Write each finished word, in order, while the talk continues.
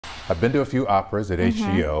I've been to a few operas at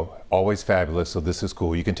HGO, always fabulous, so this is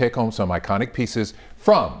cool. You can take home some iconic pieces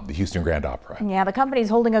from the Houston Grand Opera. Yeah, the company's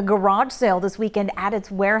holding a garage sale this weekend at its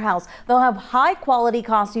warehouse. They'll have high quality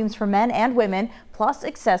costumes for men and women, plus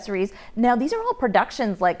accessories. Now, these are all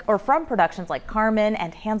from productions like Carmen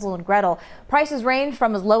and Hansel and Gretel. Prices range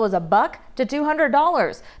from as low as $1 to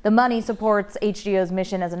 $200. The money supports HGO's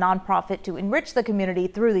mission as a nonprofit to enrich the community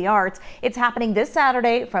through the arts. It's happening this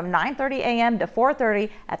Saturday from 9:30 a.m. to 4:30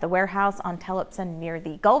 at the warehouse on Tellefson near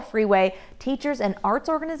the Gulf Freeway. Teachers and arts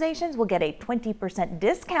organizations will get a 20%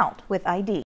 discount with ID.